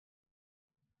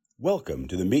Welcome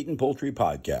to the Meat and Poultry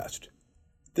Podcast.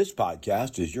 This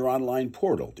podcast is your online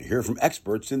portal to hear from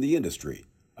experts in the industry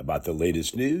about the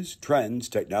latest news, trends,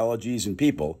 technologies, and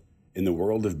people in the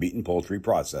world of meat and poultry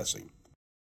processing.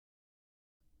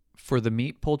 For the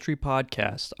Meat Poultry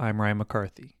Podcast, I'm Ryan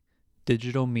McCarthy,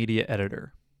 Digital Media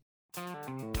Editor.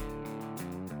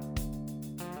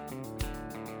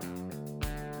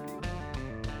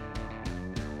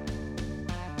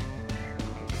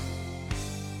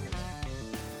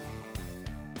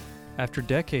 After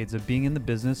decades of being in the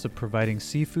business of providing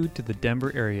seafood to the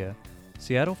Denver area,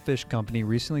 Seattle Fish Company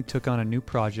recently took on a new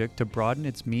project to broaden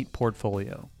its meat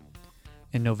portfolio.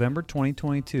 In November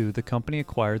 2022, the company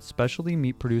acquired specialty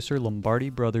meat producer Lombardi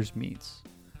Brothers Meats.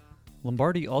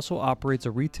 Lombardi also operates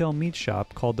a retail meat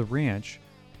shop called The Ranch,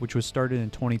 which was started in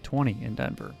 2020 in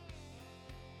Denver.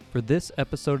 For this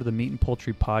episode of the Meat and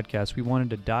Poultry Podcast, we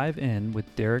wanted to dive in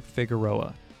with Derek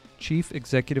Figueroa, Chief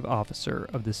Executive Officer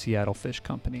of the Seattle Fish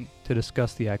Company, to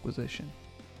discuss the acquisition.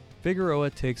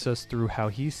 Figueroa takes us through how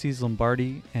he sees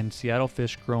Lombardi and Seattle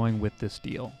Fish growing with this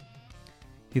deal.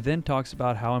 He then talks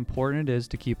about how important it is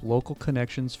to keep local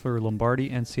connections for Lombardi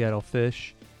and Seattle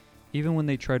Fish, even when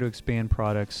they try to expand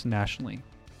products nationally.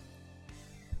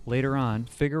 Later on,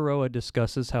 Figueroa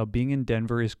discusses how being in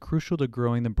Denver is crucial to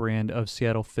growing the brand of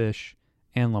Seattle Fish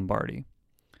and Lombardi.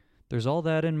 There's all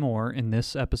that and more in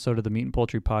this episode of the Meat and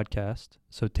Poultry Podcast,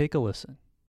 so take a listen.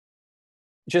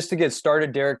 Just to get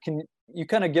started, Derek, can you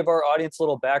kind of give our audience a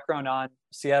little background on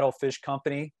Seattle Fish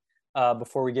Company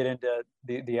before we get into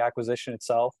the acquisition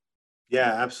itself?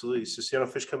 Yeah, absolutely. So Seattle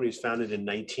Fish Company was founded in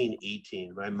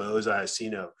 1918 by Mose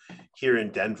Iacino here in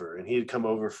Denver. And he had come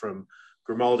over from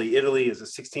Grimaldi, Italy as a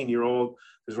 16-year-old. He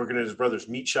was working at his brother's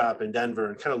meat shop in Denver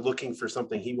and kind of looking for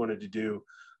something he wanted to do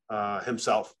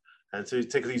himself. And so he'd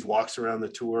take these walks around the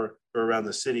tour or around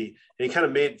the city. And he kind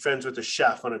of made friends with a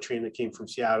chef on a train that came from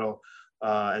Seattle.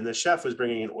 And the chef was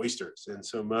bringing in oysters. And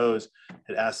so Mose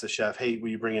had asked the chef, hey, will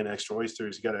you bring in extra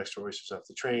oysters? He got extra oysters off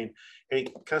the train. And he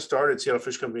kind of started Seattle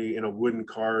Fish Company in a wooden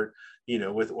cart,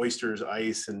 with oysters,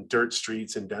 ice, and dirt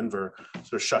streets in Denver,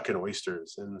 sort of shucking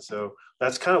oysters. And so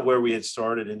that's kind of where we had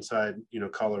started inside,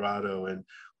 Colorado. And,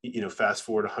 fast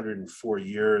forward 104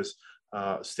 years,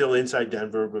 still inside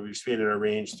Denver, but we expanded our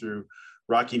range through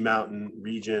Rocky Mountain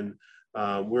region.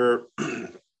 We're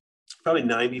probably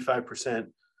 95%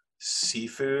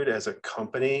 seafood as a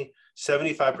company.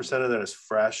 75% of that is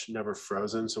fresh, never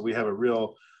frozen. So we have a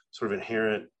real sort of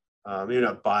inherent, maybe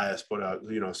not bias, but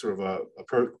sort of a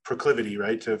proclivity,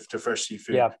 right, to fresh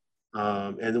seafood. Yeah.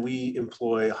 And then we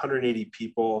employ 180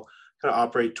 people, kind of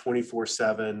operate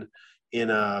 24/7 in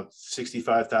a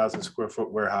 65,000 square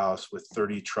foot warehouse with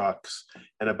 30 trucks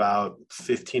and about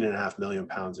 15.5 million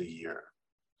pounds a year.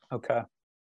 Okay.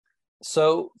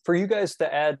 So for you guys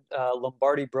to add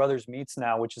Lombardi Brothers Meats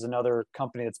now, which is another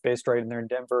company that's based right in there in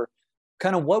Denver,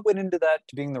 kind of what went into that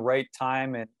to being the right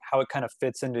time and how it kind of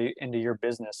fits into your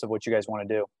business of what you guys want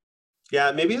to do?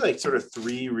 Yeah, maybe like sort of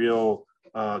three real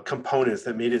components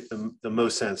that made it the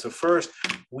most sense. So first,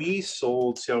 we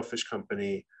sold Seattle Fish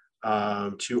Company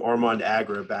to Armand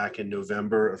Agra back in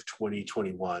November of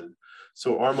 2021.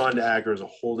 So Armand Agra is a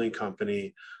holding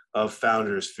company of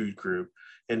Founders Food Group.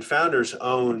 And Founders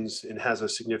owns and has a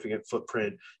significant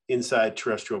footprint inside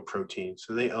terrestrial protein.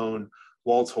 So they own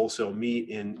Walt's Wholesale Meat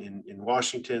in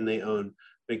Washington. They own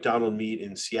McDonald Meat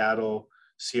in Seattle,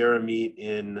 Sierra Meat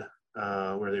in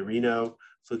Reno,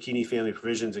 Flocchini Family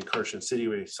Provisions in Carson City,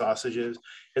 where sausages.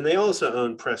 And they also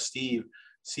own Prestige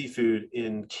Seafood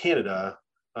in Canada,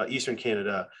 Eastern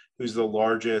Canada, who's the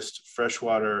largest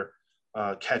freshwater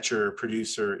catcher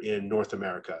producer in North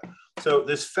America. So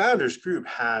this Founders Group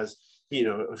has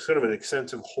sort of an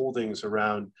extensive holdings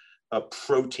around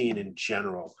protein in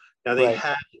general. Now they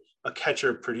had a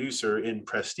catcher producer in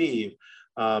Prestige,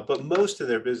 but most of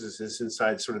their business is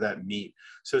inside sort of that meat.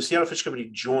 So Seattle Fish Company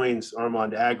joins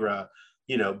Armand Agra,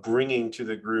 bringing to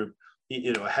the group,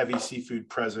 a heavy seafood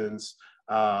presence,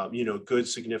 good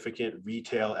significant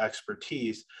retail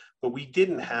expertise, but we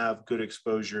didn't have good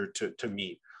exposure to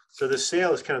meat. So the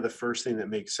sale is kind of the first thing that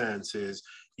makes sense is,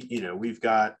 we've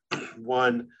got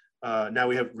one, now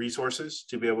we have resources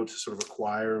to be able to sort of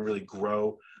acquire and really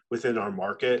grow within our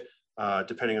market,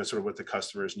 depending on sort of what the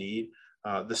customers need.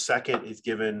 The second is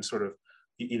given sort of,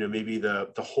 maybe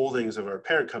the holdings of our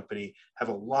parent company have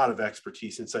a lot of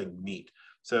expertise inside meat.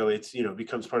 So it's,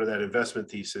 becomes part of that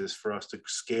investment thesis for us to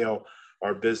scale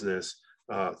our business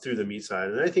through the meat side.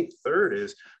 And I think third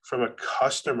is from a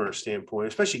customer standpoint,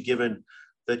 especially given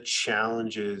the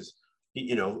challenges,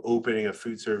 opening a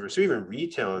food service or even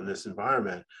retail in this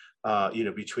environment,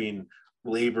 between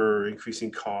labor, increasing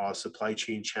costs, supply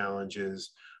chain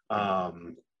challenges,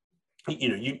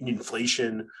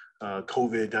 inflation,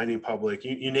 COVID, dining public,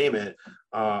 you name it.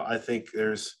 I think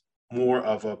there's more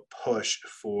of a push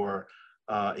for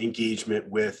engagement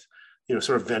with,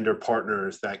 sort of vendor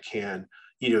partners that can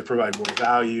either provide more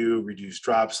value, reduce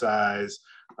drop size,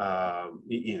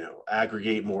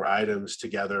 aggregate more items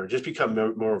together, just become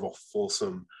more of a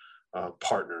fulsome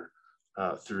partner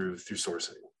through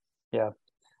sourcing. Yeah.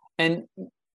 And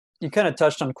you kind of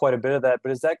touched on quite a bit of that,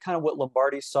 but is that kind of what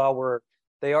Lombardi saw, where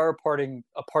they are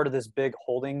a part of this big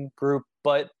holding group,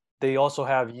 but they also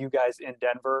have you guys in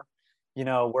Denver,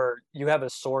 where you have a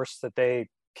source that they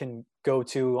can go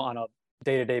to on a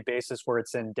day-to-day basis where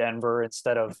it's in Denver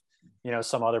instead of,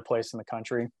 some other place in the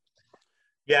country?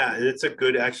 Yeah, and it's a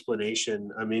good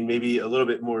explanation. I mean, maybe a little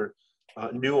bit more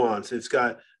nuance.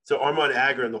 So Armand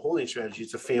Agro and the holding strategy,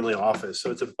 it's a family office.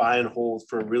 So it's a buy and hold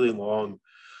for a really long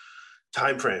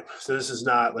time frame. So this is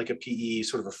not like a PE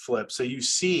sort of a flip. So you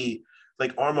see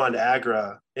like Armand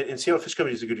Agro and Seattle Fish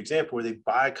Company is a good example where they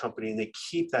buy a company and they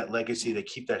keep that legacy, they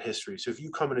keep that history. So if you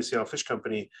come into Seattle Fish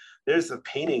Company, there's the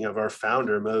painting of our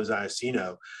founder, Mo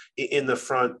Ziacino, in the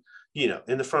front,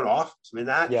 in the front office. I mean,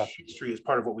 that history is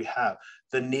part of what we have.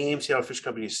 The name Seattle Fish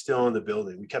Company is still in the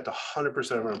building. We kept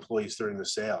 100% of our employees during the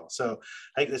sale. So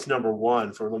I think that's number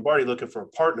one for Lombardi looking for a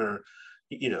partner.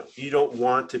 You don't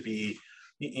want to be,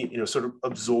 sort of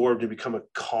absorbed and become a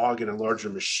cog in a larger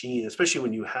machine, especially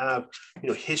when you have,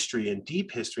 history and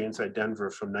deep history inside Denver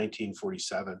from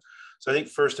 1947. So I think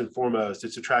first and foremost,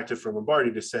 it's attractive for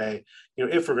Lombardi to say,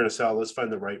 if we're going to sell, let's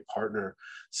find the right partner.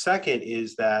 Second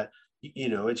is that,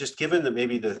 it's just given that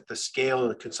maybe the scale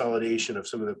and the consolidation of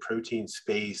some of the protein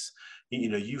space,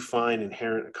 you find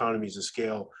inherent economies of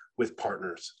scale with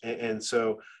partners. And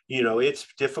so, it's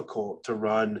difficult to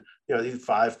run, these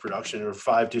 5 production or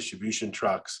 5 distribution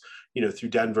trucks, through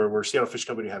Denver, where Seattle Fish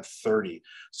Company have 30.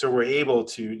 So we're able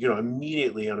to,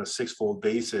 immediately on a 6-fold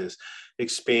basis,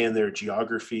 expand their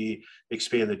geography,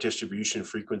 expand the distribution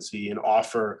frequency, and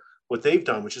offer what they've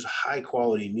done, which is high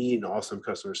quality meat and awesome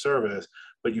customer service,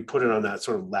 but you put it on that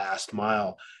sort of last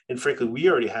mile. And frankly, we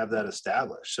already have that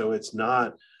established. So it's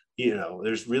not,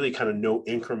 there's really kind of no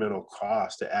incremental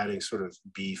cost to adding sort of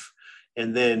beef.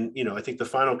 And then, I think the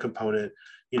final component,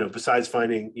 besides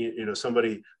finding,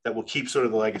 somebody that will keep sort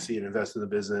of the legacy and invest in the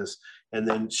business and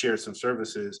then share some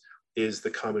services, is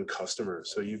the common customer.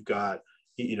 So you've got,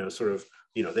 sort of,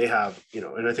 they have,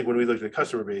 and I think when we looked at the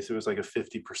customer base, it was like a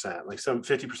 50%, like some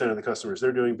 50% of the customers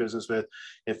they're doing business with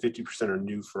and 50% are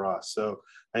new for us. So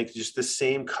I think just the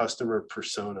same customer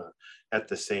persona at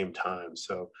the same time.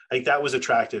 So I think that was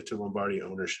attractive to Lombardi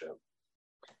ownership.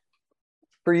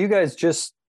 For you guys,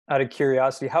 just out of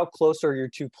curiosity, how close are your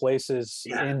two places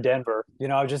in Denver?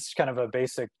 Just kind of a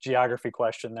basic geography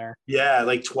question there. Yeah,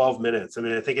 like 12 minutes. I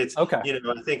mean, I think it's okay.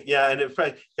 And it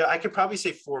probably, I could probably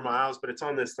say 4 miles, but it's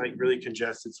on this like really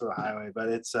congested sort of highway. But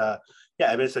it's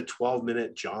it's a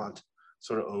 12-minute jaunt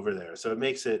sort of over there. So it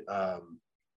makes it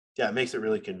it makes it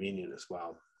really convenient as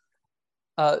well.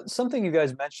 Something you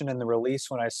guys mentioned in the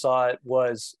release when I saw it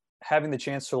was having the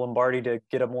chance for Lombardi to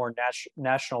get a more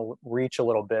national reach a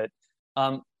little bit.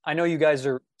 I know you guys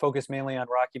are focused mainly on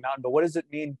Rocky Mountain, but what does it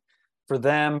mean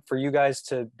for you guys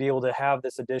to be able to have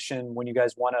this addition when you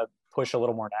guys want to push a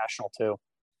little more national too?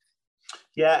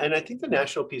 Yeah, and I think the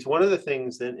national piece, one of the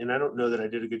things that, and I don't know that I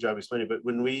did a good job explaining, but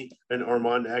when we and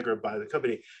Armand Agro buy the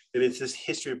company, it's this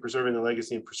history of preserving the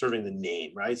legacy and preserving the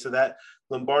name, right? So that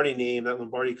Lombardi name, that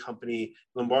Lombardi company,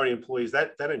 Lombardi employees,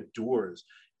 that endures.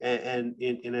 And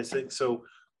in a sense, so,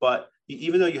 but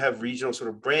even though you have regional sort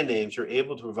of brand names, you're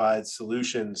able to provide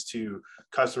solutions to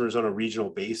customers on a regional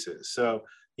basis. So,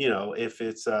 if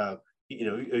it's,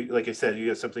 like I said, you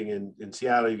got something in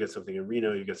Seattle, you got something in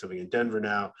Reno, you got something in Denver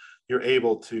now, you're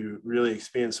able to really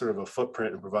expand sort of a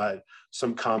footprint and provide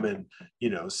some common,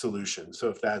 solution. So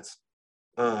if that's,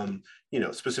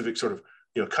 specific sort of,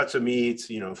 cuts of meats,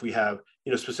 if we have,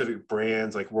 specific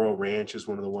brands like Royal Ranch is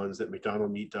one of the ones that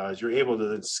McDonald Meat does, you're able to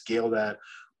then scale that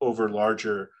over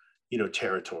larger,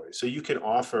 territory. So you can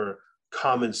offer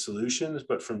common solutions,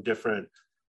 but from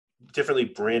differently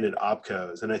branded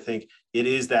opcos. And I think it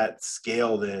is that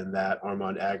scale then that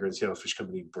Armand Agro and Seattle Fish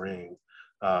Company bring,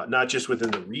 not just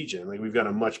within the region. Like we've got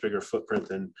a much bigger footprint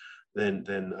than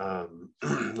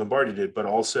Lombardi did, but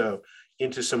also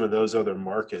into some of those other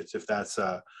markets. If that's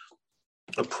a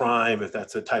prime, if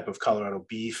that's a type of Colorado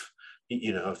beef,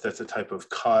 if that's a type of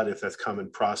cut, if that's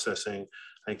common processing,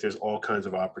 I think there's all kinds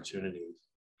of opportunities.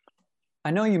 I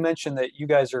know you mentioned that you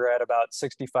guys are at about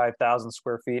 65,000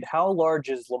 square feet. How large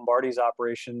is Lombardi's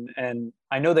operation? And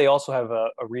I know they also have a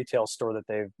retail store that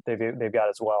they've got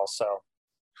as well. So,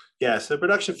 yeah, so the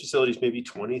production facility is maybe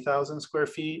 20,000 square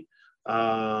feet.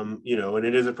 and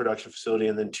it is a production facility.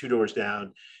 And then 2 doors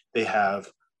down, they have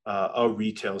a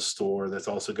retail store that's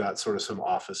also got sort of some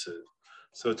offices.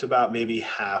 So it's about maybe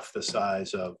half the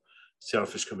size of Seattle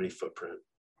Fish Company footprint.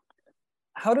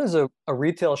 How does a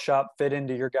retail shop fit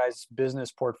into your guys'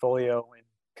 business portfolio, and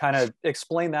kind of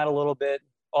explain that a little bit?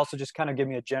 Also, just kind of give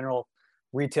me a general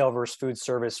retail versus food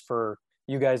service for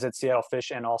you guys at Seattle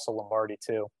Fish and also Lombardi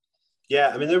too.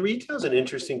 Yeah, I mean, the retail is an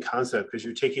interesting concept because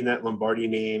you're taking that Lombardi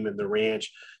name and the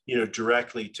ranch,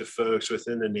 directly to folks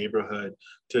within the neighborhood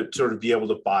to sort of be able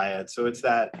to buy it. So it's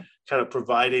that kind of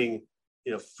providing,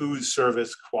 food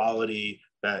service quality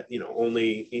that,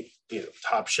 only,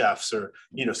 top chefs or,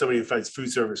 somebody who finds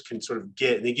food service can sort of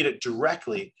get, and they get it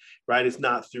directly, right? It's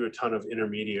not through a ton of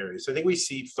intermediaries. So I think we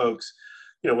see folks,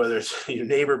 whether it's your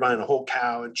neighbor buying a whole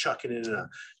cow and chucking it in a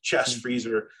chest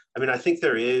freezer. I mean, I think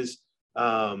there is,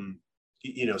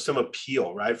 some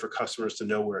appeal, right, for customers to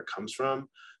know where it comes from.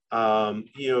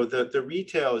 The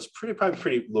retail is probably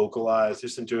pretty localized.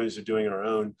 Just in doing our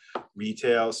own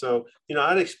retail. So,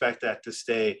 I'd expect that to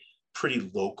stay pretty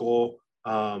local.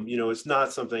 It's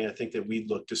not something I think that we'd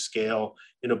look to scale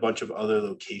in a bunch of other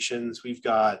locations. We've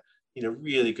got,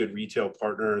 really good retail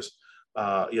partners,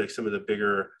 like some of the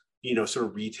bigger, sort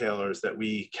of retailers that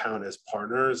we count as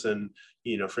partners. And,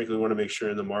 frankly, we want to make sure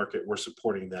in the market we're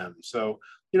supporting them. So,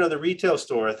 the retail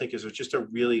store, I think, is just a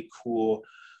really cool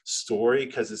story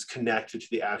because it's connected to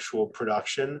the actual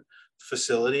production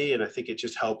facility. And I think it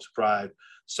just helps provide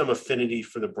some affinity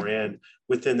for the brand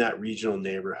within that regional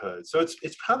neighborhood. So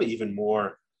it's probably even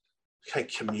more kind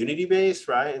of community based,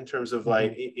 right? In terms of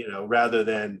like, rather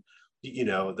than,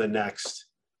 the next,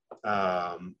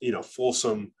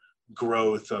 fulsome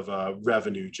growth of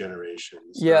revenue generation.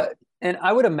 So, Yeah, and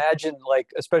I would imagine, like,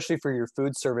 especially for your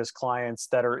food service clients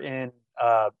that are in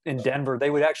Denver, they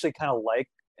would actually kind of like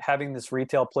having this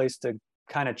retail place to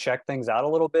kind of check things out a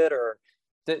little bit. Or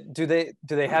do they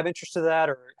have interest in that,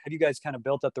 or have you guys kind of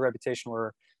built up the reputation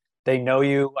where they know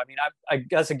you? I mean, I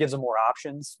guess it gives them more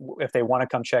options if they want to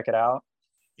come check it out.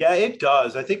 Yeah, it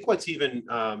does. I think what's even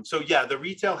the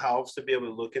retail helps to be able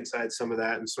to look inside some of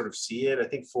that and sort of see it. I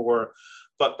think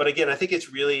but again, I think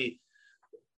it's really,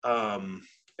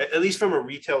 at least from a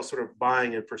retail sort of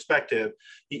buying and perspective,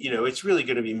 it's really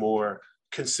going to be more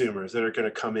consumers that are going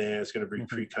to come in. It's going to be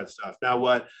pre-cut stuff. Now,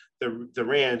 what the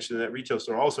ranch and that retail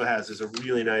store also has is a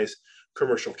really nice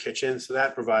commercial kitchen. So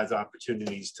that provides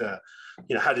opportunities to,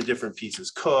 how do different pieces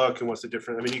cook and what's the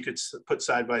different. I mean, you could put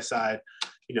side by side,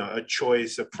 a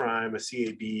choice, a prime, a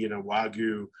CAB, and a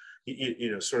Wagyu,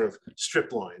 sort of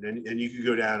strip loin, and you could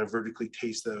go down and vertically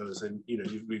taste those, and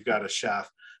we've got a chef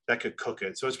that could cook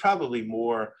it. So it's probably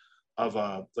more of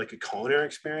a culinary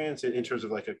experience in terms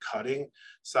of like a cutting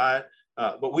side.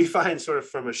 But we find sort of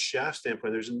from a chef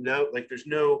standpoint, there's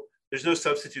no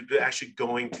substitute to actually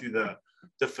going to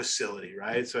the facility,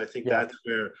 right? So I think that's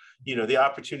where, the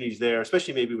opportunities there,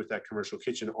 especially maybe with that commercial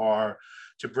kitchen, are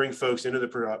to bring folks into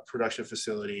the production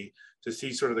facility to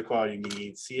see sort of the quality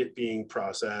meat, see it being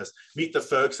processed, meet the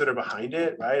folks that are behind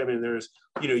it, right? I mean, there's,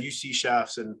 you see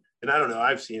chefs and I don't know,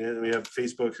 I've seen it. And we have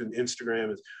Facebook and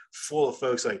Instagram is full of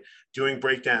folks like doing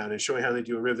breakdown and showing how they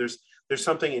do a rib. There's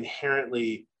something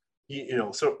inherently,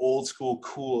 sort of old school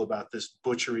cool about this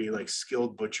butchery, like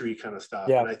skilled butchery kind of stuff.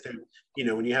 Yeah. And I think,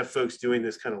 when you have folks doing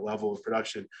this kind of level of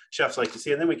production, chefs like to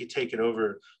see, and then we could take it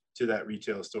over to that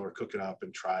retail store, cook it up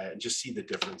and try it and just see the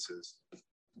differences.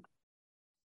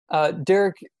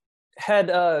 Derek,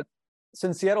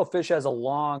 since Seattle Fish has a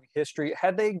long history,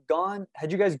 had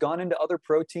you guys gone into other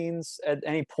proteins at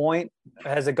any point?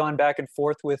 Has it gone back and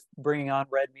forth with bringing on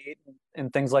red meat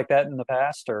and things like that in the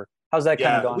past, or how's that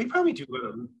kind of gone? We probably do.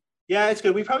 It's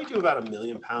good. We probably do about 1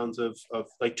 million pounds of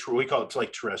like, we call it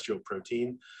like terrestrial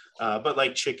protein, but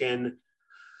like chicken,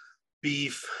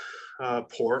 beef,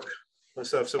 pork and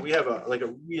stuff. So we have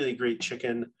a really great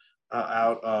chicken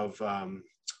out of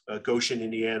Goshen,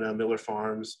 Indiana, Miller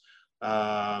Farms.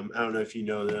 I don't know if you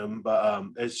know them, but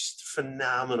it's just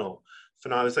phenomenal.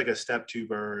 It's like a step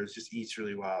tuber. It just eats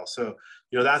really well. So,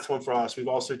 that's one for us. We've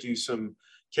also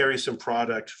carry some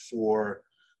product for,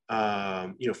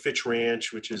 Fitch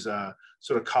Ranch, which is a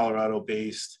sort of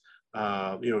Colorado-based,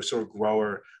 sort of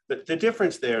grower. The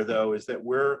difference there, though, is that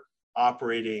we're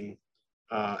operating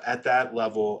at that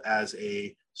level as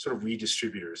a sort of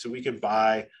redistributor. So we can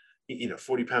buy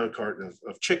 40-pound carton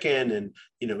of chicken, and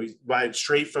we buy it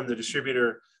straight from the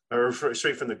distributor or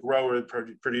straight from the grower,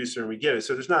 producer, and we get it.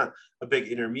 So there's not a big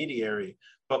intermediary.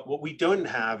 But what we don't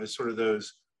have is sort of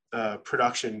those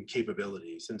production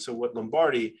capabilities. And so what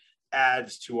Lombardi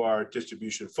adds to our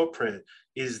distribution footprint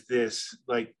is this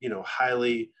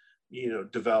highly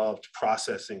developed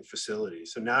processing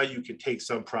facilities. So now you can take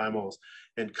subprimals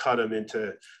and cut them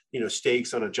into,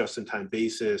 steaks on a just-in-time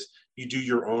basis. You do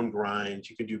your own grind.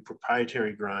 You can do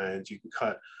proprietary grinds. You can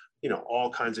cut, all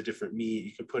kinds of different meat.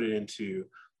 You can put it into,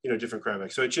 different crab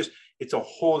bags. So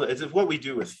it's what we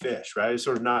do with fish, right? It's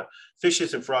sort of not, fish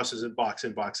isn't for us, isn't box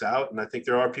in, box out. And I think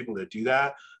there are people that do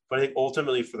that. But I think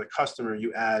ultimately for the customer,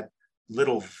 you add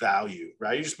little value,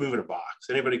 right? You just move in a box.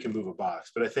 Anybody can move a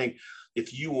box. But I think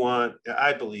if you want,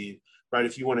 I believe, right,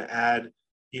 if you want to add,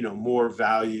 more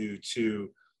value to,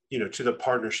 to the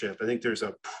partnership, I think there's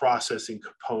a processing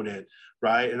component,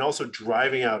 right? And also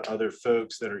driving out other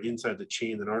folks that are inside the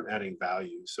chain that aren't adding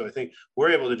value. So I think what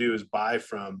we're able to do is buy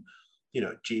from,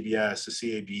 JBS,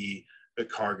 the CAB, at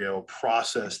Cargill,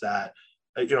 process that,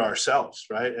 ourselves,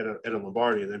 right, at a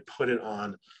Lombardi, and then put it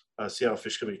on a Seattle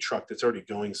Fish Company truck that's already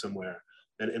going somewhere.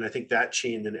 And I think that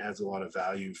chain then adds a lot of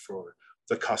value for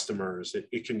the customers.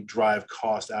 It can drive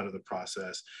cost out of the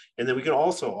process. And then we can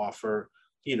also offer,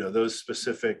 those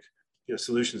specific,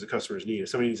 solutions that customers need. If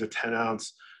somebody needs a 10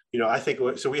 ounce, I think,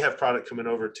 so we have product coming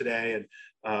over today, and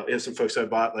we have some folks that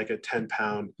bought like a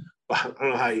 10-pound, I don't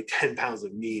know how you eat 10 pounds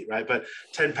of meat, right? But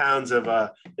 10 pounds of,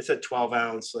 it's a 12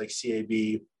 ounce, like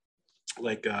CAB,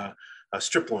 like a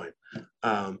strip loin.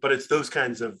 But it's those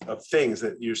kinds of things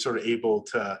that you're sort of able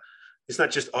to, it's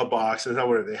not just a box, and it's not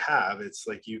whatever they have. It's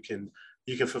like you can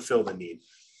fulfill the need.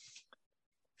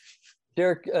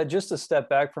 Derek, just to step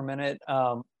back for a minute,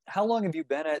 how long have you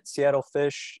been at Seattle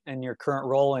Fish in your current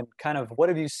role, and kind of what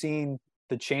have you seen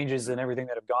the changes and everything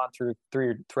that have gone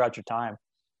throughout your time?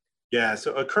 Yeah,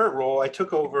 so a current role, I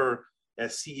took over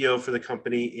as CEO for the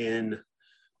company in,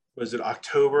 was it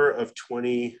October of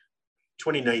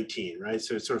 2019, right?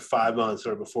 So it's sort of 5 months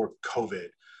sort of before COVID.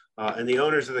 And the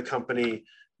owners of the company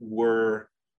were,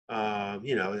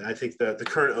 I think the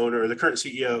current owner, or the current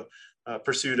CEO,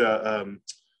 pursued a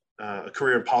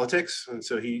career in politics. And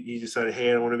so he decided, hey,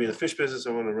 I don't want to be in the fish business.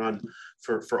 I want to run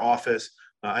for office.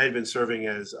 I had been serving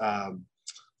as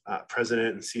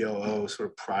president and COO sort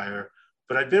of prior,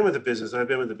 but I'd been with the business, and I've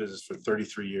been with the business for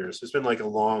 33 years. It's been like a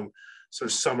long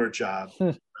sort of summer job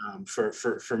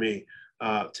for me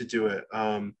to do it.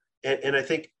 And I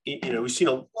think, we've seen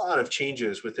a lot of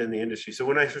changes within the industry. So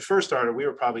when I first started, we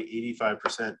were probably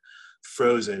 85%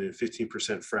 frozen and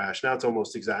 15% fresh. Now it's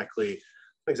almost exactly,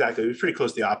 it was pretty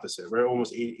close to the opposite, right?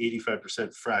 Almost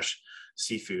 85% fresh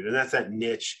seafood. And that's that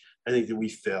niche, I think, that we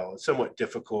fill. It's somewhat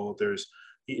difficult. There's,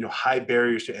 high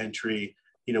barriers to entry.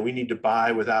 We need to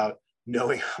buy without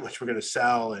knowing how much we're going to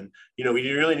sell. And,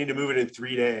 we really need to move it in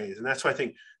 3 days. And that's why I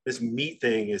think this meat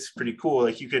thing is pretty cool.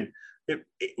 Like you can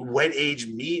wet age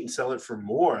meat and sell it for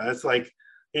more. That's like,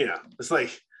 it's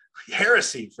like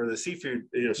heresy for the seafood,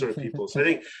 sort of people. So I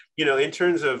think, in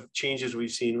terms of changes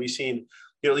we've seen,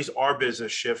 at least our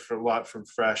business shift a lot from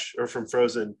fresh, or from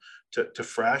frozen to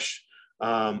fresh.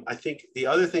 I think the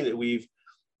other thing that we've,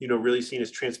 really seen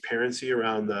is transparency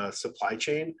around the supply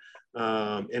chain.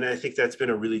 And I think that's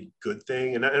been a really good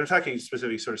thing. And I'm talking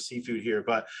specifically sort of seafood here,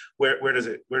 but where does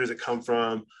it come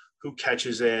from? Who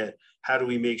catches it? How do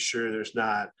we make sure there's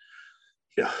not,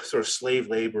 sort of slave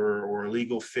labor or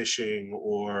illegal fishing,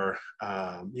 or,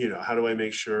 how do I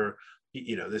make sure,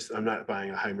 I'm not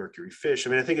buying a high mercury fish. I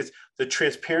mean, I think it's the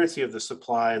transparency of the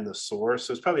supply and the source.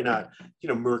 So it's probably not,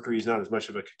 mercury is not as much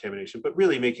of a contamination, but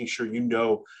really making sure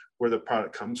where the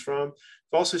product comes from.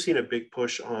 I've also seen a big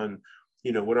push on,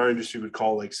 what our industry would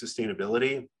call like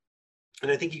sustainability.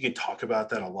 And I think you can talk about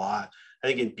that a lot. I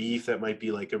think in beef, that might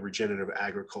be like a regenerative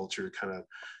agriculture kind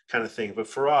of thing. But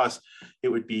for us, it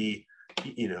would be,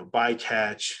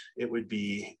 bycatch. It would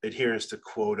be adherence to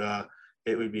quota.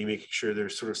 It would be making sure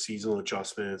there's sort of seasonal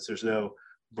adjustments. There's no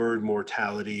bird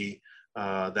mortality,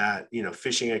 that,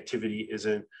 fishing activity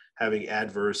isn't having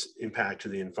adverse impact to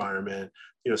the environment,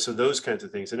 so those kinds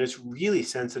of things. And it's really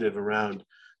sensitive around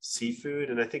seafood.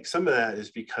 And I think some of that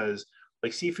is because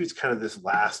like seafood's kind of this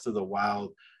last of the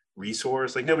wild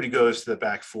resource. Like nobody goes to the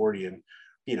back 40 and,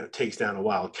 takes down a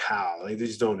wild cow. Like they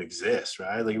just don't exist,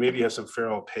 right? Like maybe you have some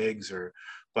feral pigs,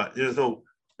 but there's no,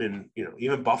 and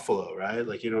even buffalo, right?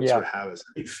 Like you don't sort of have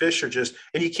it. Fish are just,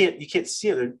 and you can't see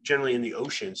them. They're generally in the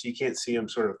ocean, so you can't see them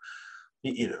sort of,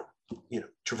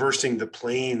 traversing the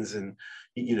plains and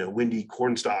windy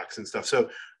corn stalks and stuff. So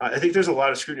I think there's a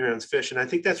lot of scrutiny around fish, and I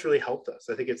think that's really helped us.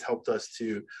 I think it's helped us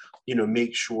to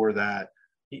make sure that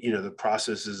the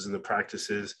processes and the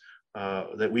practices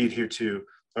that we adhere to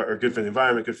are good for the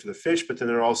environment, good for the fish, but then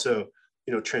they're also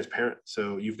transparent.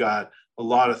 So you've got a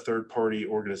lot of third-party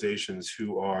organizations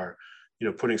who are,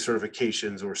 putting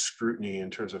certifications or scrutiny in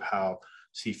terms of how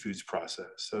seafood's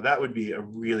processed. So that would be a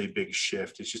really big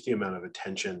shift. It's just the amount of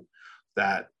attention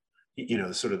that,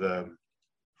 sort of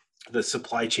the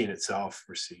supply chain itself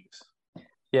receives.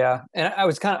 Yeah. And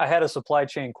I had a supply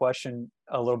chain question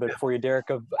a little bit for you, Derek,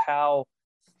 of how,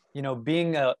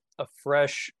 being a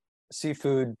fresh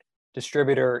seafood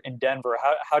distributor in Denver,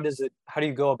 how do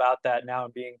you go about that now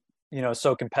and being,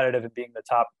 so competitive and being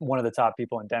one of the top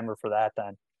people in Denver for that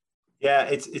then? Yeah,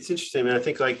 it's interesting. I mean, I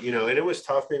think and it was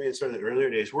tough maybe in sort of the earlier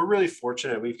days. We're really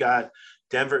fortunate. We've got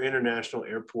Denver International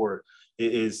Airport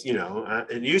is,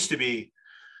 it used to be,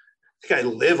 I think I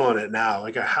live on it now.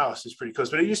 Like our house is pretty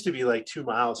close, but it used to be like 2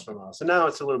 miles from us. And now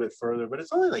it's a little bit further, but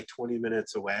it's only like 20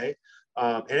 minutes away.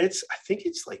 And I think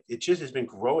it's like, it just has been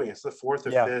growing. It's the fourth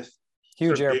or fifth.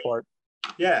 Huge airport.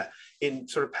 In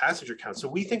sort of passenger count. So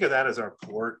we think of that as our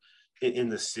port in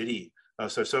the city.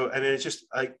 So I mean, it's just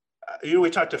like, we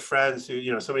talk to friends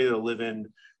who, somebody that'll live in,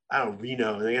 I don't know,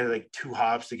 Reno, and they got like 2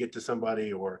 hops to get to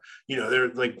somebody, or,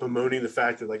 they're like bemoaning the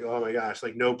fact that like, oh my gosh,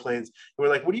 like no planes. And we're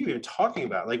like, what are you even talking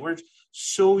about? Like, we're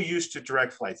so used to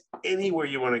direct flights anywhere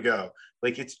you want to go.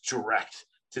 Like it's direct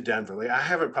to Denver. Like I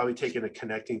haven't probably taken a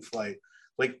connecting flight,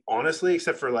 like honestly,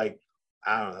 except for like,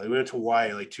 I don't know, we went to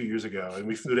Hawaii like 2 years ago and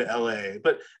we flew to LA,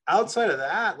 but outside of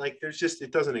that, like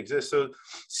it doesn't exist. So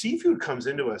seafood comes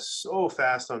into us so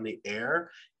fast on the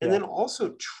air, and then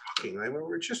also trucking. I mean,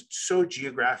 we're just so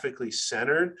geographically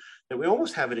centered that we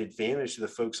almost have an advantage to the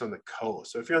folks on the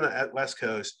coast. So if you're on the West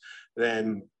Coast,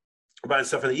 then buying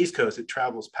stuff on the East Coast, it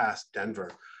travels past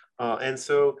Denver. And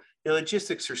so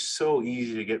logistics are so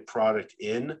easy to get product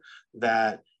in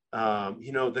that,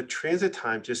 the transit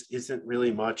time just isn't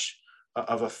really much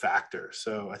of a factor.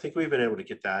 So I think we've been able to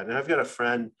get that. And I've got a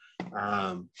friend,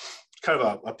 kind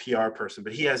of a PR person,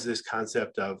 but he has this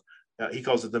concept of, he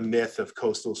calls it the myth of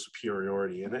coastal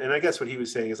superiority. And I guess what he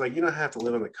was saying is like, you don't have to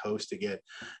live on the coast to get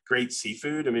great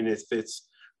seafood. I mean, if it's,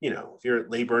 if you're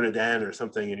at Lake Bernardin or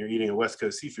something and you're eating a West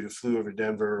Coast seafood, it flew over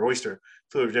Denver, or oyster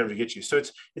flew over Denver to get you. So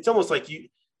it's almost like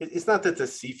it's not that the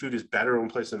seafood is better in one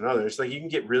place than another. It's like you can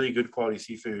get really good quality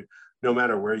seafood no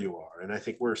matter where you are. And I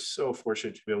think we're so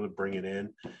fortunate to be able to bring it in.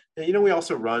 And, we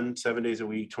also run 7 days a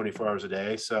week, 24 hours a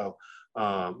day. So,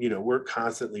 we're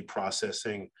constantly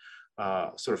processing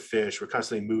sort of fish. We're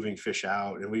constantly moving fish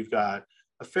out. And we've got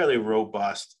a fairly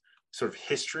robust sort of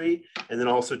history, and then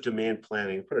also demand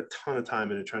planning. We put a ton of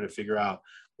time into trying to figure out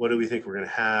what do we think we're going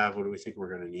to have? What do we think we're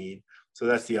going to need? So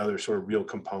that's the other sort of real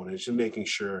component, is just making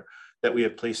sure that we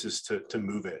have places to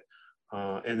move it.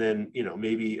 And then,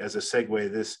 maybe as a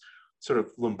segue, this sort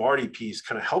of Lombardi piece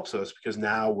kind of helps us, because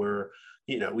now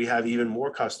we have even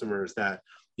more customers that,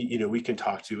 we can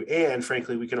talk to, and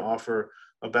frankly, we can offer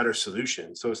a better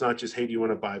solution. So it's not just, hey, do you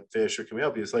want to buy fish, or can we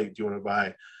help you? It's like, do you want to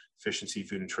buy fish and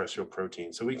seafood and terrestrial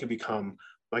protein? So we can become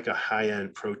like a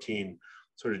high-end protein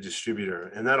sort of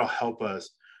distributor, and that'll help us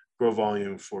grow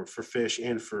volume for fish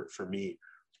and for meat.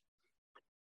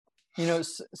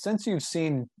 Since you've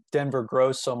seen Denver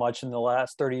grow so much in the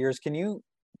last 30 years, can you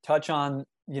touch on,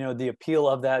 the appeal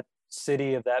of that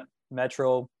city, of that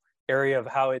metro area, of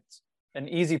how it's an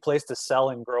easy place to sell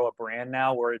and grow a brand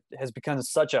now, where it has become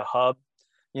such a hub,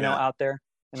 out there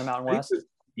in the Mountain West?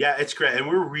 Yeah, it's great. And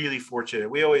we're really fortunate.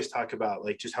 We always talk about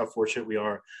like just how fortunate we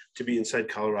are to be inside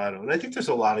Colorado. And I think there's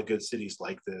a lot of good cities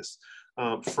like this.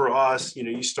 For us,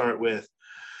 you start with,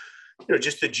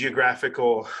 just the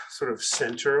geographical sort of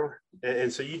center.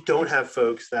 And so you don't have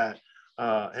folks that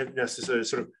have necessarily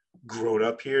sort of grown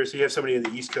up here. So you have somebody in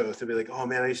the East Coast, they'll be like, oh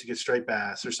man, I used to get striped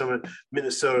bass, or someone in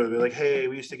Minnesota, they'll be like, hey,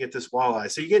 we used to get this walleye.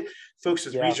 So you get folks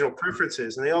with regional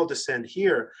preferences, and they all descend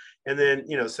here. And then,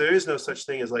 so there is no such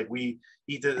thing as like they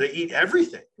eat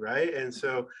everything, right? And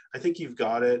so I think you've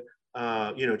got it,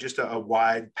 just a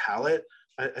wide palette.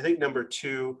 I think number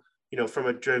two, from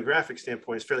a geographic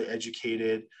standpoint, it's fairly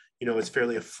educated, it's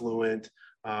fairly affluent,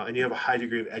 and you have a high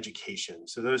degree of education.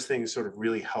 So those things sort of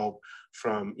really help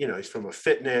from a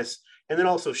fitness, and then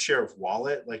also share of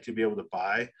wallet, like to be able to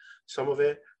buy some of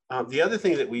it. The other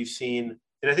thing that we've seen,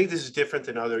 and I think this is different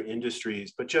than other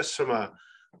industries, but just from a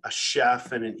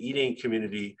chef and an eating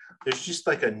community, there's just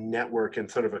like a network and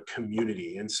sort of a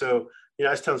community. And so, I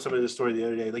was telling somebody this story the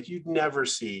other day, like you'd never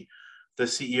see the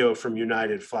CEO from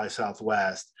United fly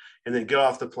Southwest and then get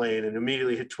off the plane and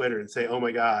immediately hit Twitter and say, oh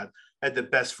my God, I had the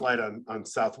best flight on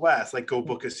Southwest, like go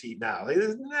book a seat now. Like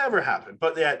this never happened.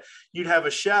 But that you'd have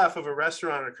a chef of a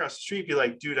restaurant across the street be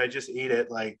like, dude, I just ate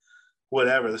it, like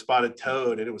whatever, the spotted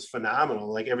toad, and it was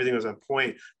phenomenal. Like everything was on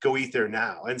point, go eat there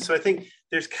now. And so I think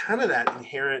there's kind of that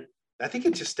inherent, I think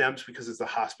it just stems because it's the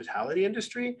hospitality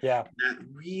industry that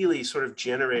really sort of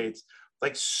generates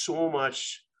like so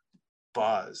much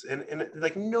buzz. And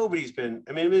like nobody's been,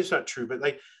 I mean, it's not true, but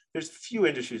like there's few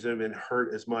industries that have been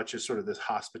hurt as much as sort of this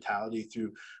hospitality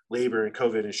through labor and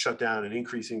COVID and shutdown and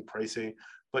increasing pricing.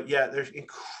 But yeah, they're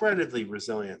incredibly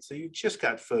resilient. So you just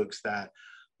got folks that,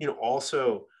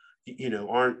 also,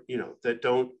 aren't, that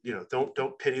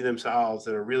don't pity themselves,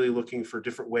 that are really looking for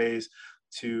different ways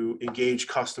to engage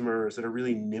customers, that are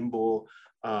really nimble,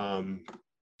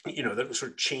 that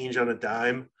sort of change on a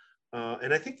dime.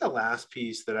 And I think the last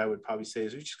piece that I would probably say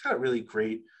is we just got really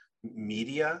great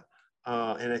media.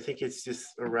 And I think it's just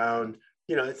around,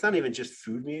 it's not even just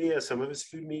food media. Some of it's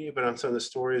food media, but on some of the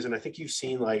stories. And I think you've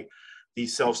seen like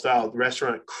these self-styled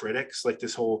restaurant critics, like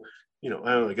this whole, I don't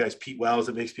know, the guy's Pete Wells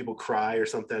that makes people cry or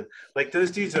something. Like those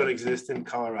dudes don't exist in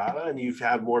Colorado. And you've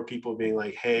had more people being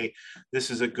like, hey, this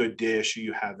is a good dish.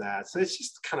 You have that. So it's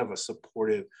just kind of a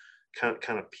supportive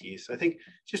kind of piece. I think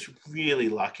just really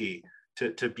lucky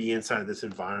to be inside this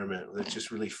environment that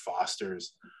just really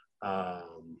fosters,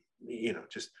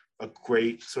 just a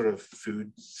great sort of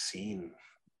food scene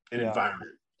and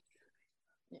environment.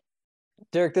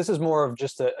 Derek, this is more of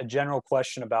just a general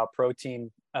question about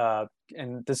protein.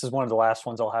 And this is one of the last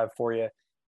ones I'll have for you.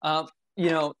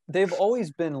 They've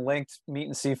always been linked, meat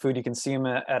and seafood. You can see them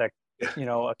at a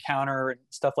counter and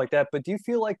stuff like that. But do you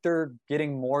feel like they're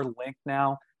getting more linked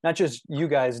now? Not just you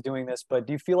guys doing this, but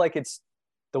do you feel like it's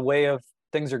the way of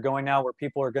things are going now where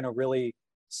people are going to really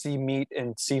see meat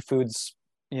and seafoods,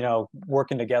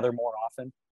 working together more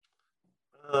often?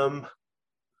 I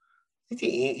think the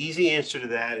easy answer to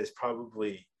that is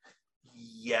probably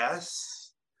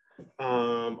yes.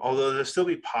 Although there'll still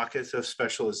be pockets of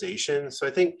specialization. So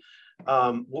I think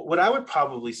what I would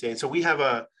probably say, and so we have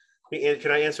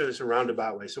can I answer this a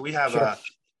roundabout way? So we have Sure.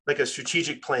 a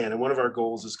strategic plan, and one of our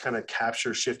goals is kind of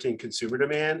capture shifting consumer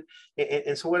demand.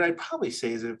 And so what I'd probably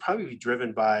say is it would probably be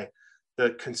driven by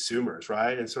the consumers,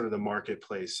 right? And sort of the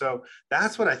marketplace. So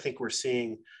that's what I think we're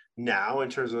seeing now in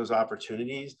terms of those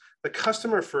opportunities. The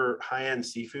customer for high-end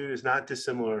seafood is not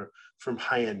dissimilar from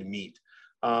high-end meat.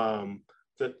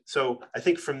 So I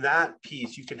think from that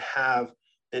piece, you can have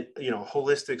a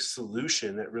holistic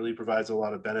solution that really provides a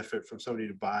lot of benefit from somebody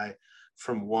to buy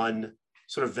from one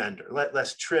sort of vendor.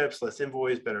 Less trips, less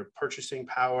invoice, better purchasing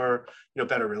power,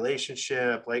 better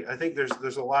relationship. Like I think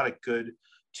there's a lot of good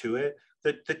to it.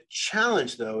 The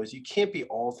challenge though is you can't be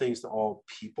all things to all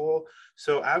people.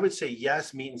 So I would say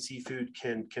yes, meat and seafood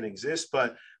can exist,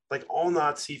 but like all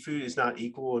not seafood is not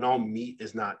equal and all meat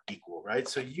is not equal, right?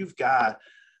 So you've got,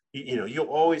 you'll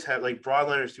always have, like,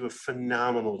 broadliners do a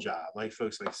phenomenal job, like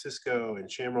folks like Sysco and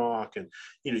Shamrock, and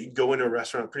you can go into a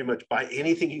restaurant, pretty much buy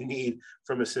anything you need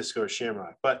from a Sysco or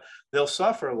Shamrock, but they'll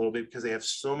suffer a little bit because they have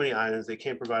so many items, they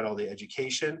can't provide all the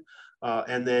education.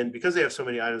 And then because they have so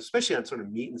many items, especially on sort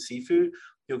of meat and seafood,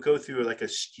 you'll go through like a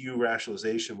SKU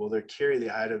rationalization. Well, they carry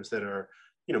the items that are,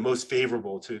 most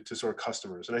favorable to sort of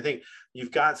customers. And I think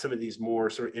you've got some of these more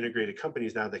sort of integrated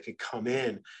companies now that can come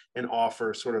in and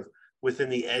offer sort of within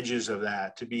the edges of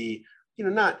that to be,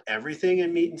 not everything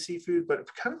in meat and seafood, but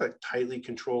kind of a tightly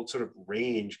controlled sort of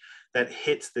range that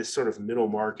hits this sort of middle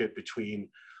market between,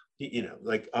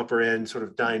 like upper end sort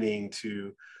of dining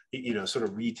to, sort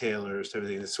of retailers to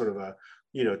everything. That's sort of a,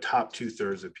 top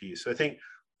 2/3 a piece. So I think,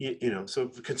 so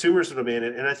consumers will demand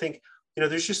it. And I think,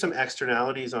 there's just some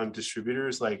externalities on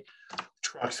distributors, like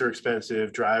trucks are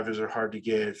expensive, drivers are hard to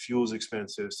get, fuel's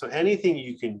expensive. So anything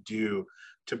you can do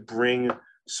to bring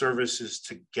services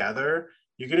together,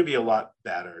 you're going to be a lot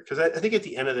better. Because I think at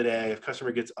the end of the day, if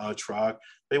customer gets a truck,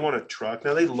 they want a truck.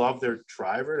 Now they love their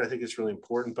driver, and I think it's really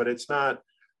important, but it's not,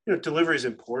 delivery is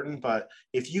important, but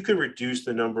if you can reduce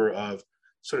the number of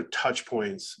sort of touch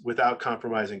points without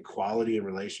compromising quality and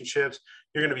relationships,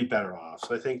 you're going to be better off.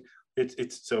 So I think it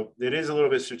is a little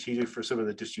bit strategic for some of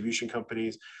the distribution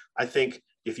companies. I think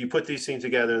if you put these things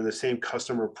together in the same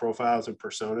customer profiles and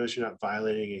personas, you're not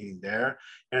violating anything there.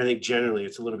 And I think generally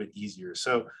it's a little bit easier.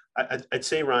 So I'd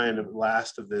say, Ryan, the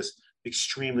last of this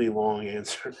extremely long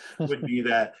answer would be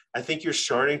that I think you're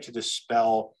starting to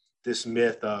dispel this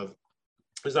myth of,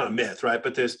 it's not a myth, right?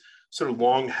 But this sort of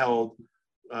long held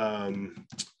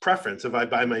preference. If I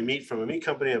buy my meat from a meat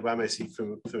company, I buy my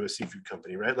seafood from a seafood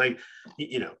company, right? Like,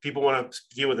 people want to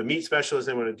deal with a meat specialist,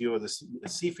 they want to deal with a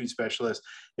seafood specialist.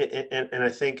 And I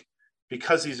think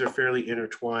because these are fairly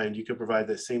intertwined, you can provide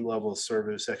the same level of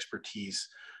service expertise,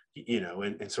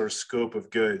 and sort of scope of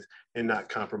goods and not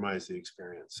compromise the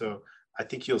experience. So I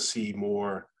think you'll see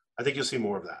more of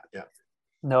that. Yeah.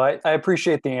 No, I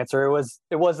appreciate the answer.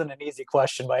 It wasn't an easy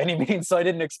question by any means, so I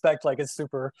didn't expect like a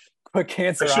super quick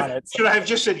answer on it. Should I have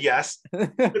just said yes?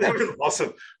 That was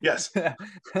awesome. Yes.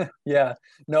 Yeah.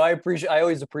 No, I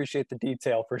always appreciate the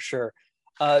detail for sure.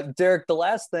 Derek, the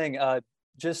last thing,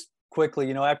 just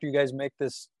quickly, after you guys make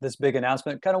this big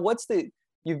announcement, kind of what's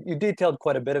you detailed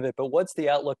quite a bit of it, but what's the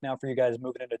outlook now for you guys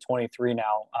moving into 23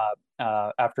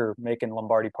 now, after making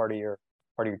Lombardi part of your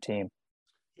team?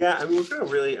 Yeah, I mean,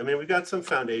 we've got some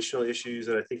foundational issues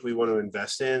that I think we want to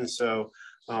invest in. So,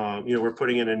 we're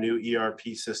putting in a new ERP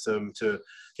system to,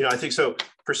 I think so.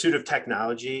 Pursuit of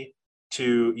technology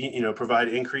to, provide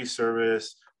increased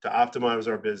service, to optimize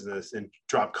our business and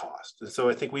drop cost. And so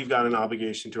I think we've got an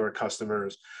obligation to our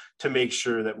customers to make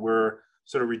sure that we're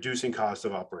sort of reducing cost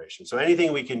of operation. So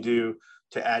anything we can do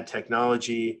to add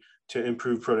technology, to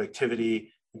improve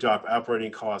productivity, drop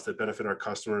operating costs that benefit our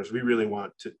customers, we really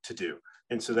want to do.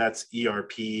 And so that's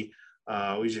ERP.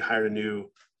 We just hired a new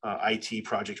IT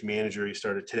project manager. He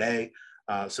started today.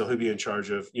 So he'll be in charge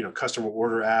of, customer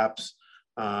order apps,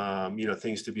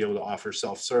 things to be able to offer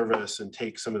self-service and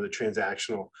take some of the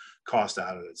transactional cost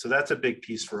out of it. So that's a big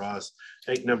piece for us.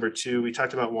 I think number two, we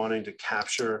talked about wanting to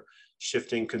capture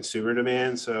shifting consumer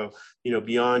demand. So,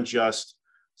 beyond just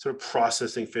sort of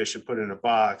processing fish and put it in a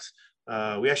box,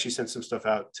 we actually sent some stuff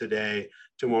out today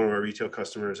to one of our retail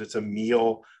customers. It's a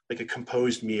meal, like a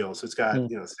composed meal. So it's got,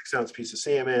 6-ounce piece of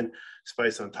salmon,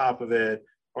 spice on top of it,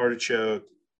 artichoke,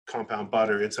 compound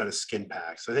butter inside a skin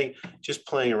pack. So I think just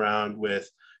playing around with,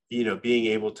 being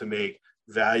able to make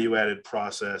value-added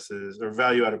processes or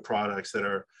value-added products that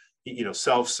are,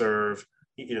 self-serve,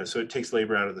 so it takes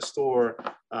labor out of the store,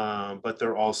 but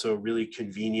they're also really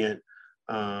convenient,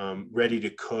 ready to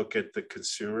cook at the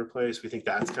consumer place. We think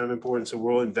that's kind of important. So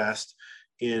we'll invest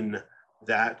in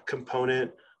that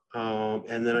component.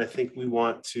 And then I think we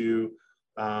want to,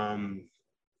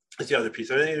 that's the other piece.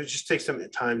 I think it just takes some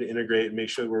time to integrate and make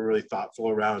sure that we're really thoughtful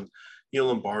around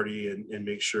Lombardi and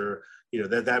make sure,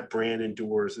 that brand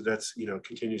endures, that's,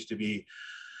 continues to be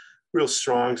real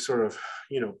strong sort of,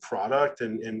 product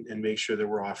and make sure that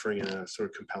we're offering in a sort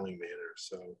of compelling manner.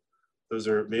 So those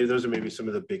are maybe some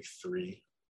of the big three.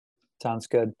 Sounds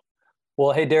good.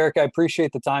 Well, hey, Derek, I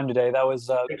appreciate the time today. That was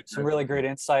some really great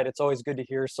insight. It's always good to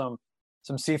hear some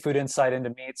seafood insight into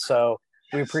meat. So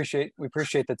we appreciate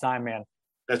the time, man.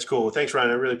 That's cool. Thanks,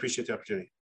 Ryan. I really appreciate the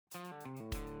opportunity.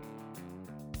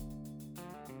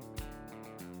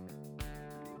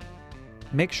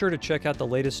 Make sure to check out the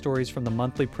latest stories from the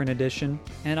monthly print edition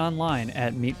and online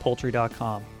at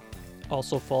meatpoultry.com.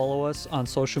 Also follow us on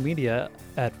social media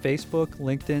at Facebook,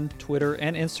 LinkedIn, Twitter,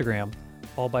 and Instagram,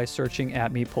 all by searching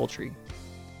at Meat Poultry.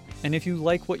 And if you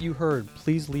like what you heard,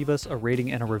 please leave us a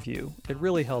rating and a review. It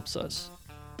really helps us.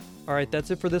 All right,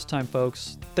 that's it for this time,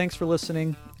 folks. Thanks for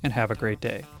listening, and have a great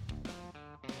day.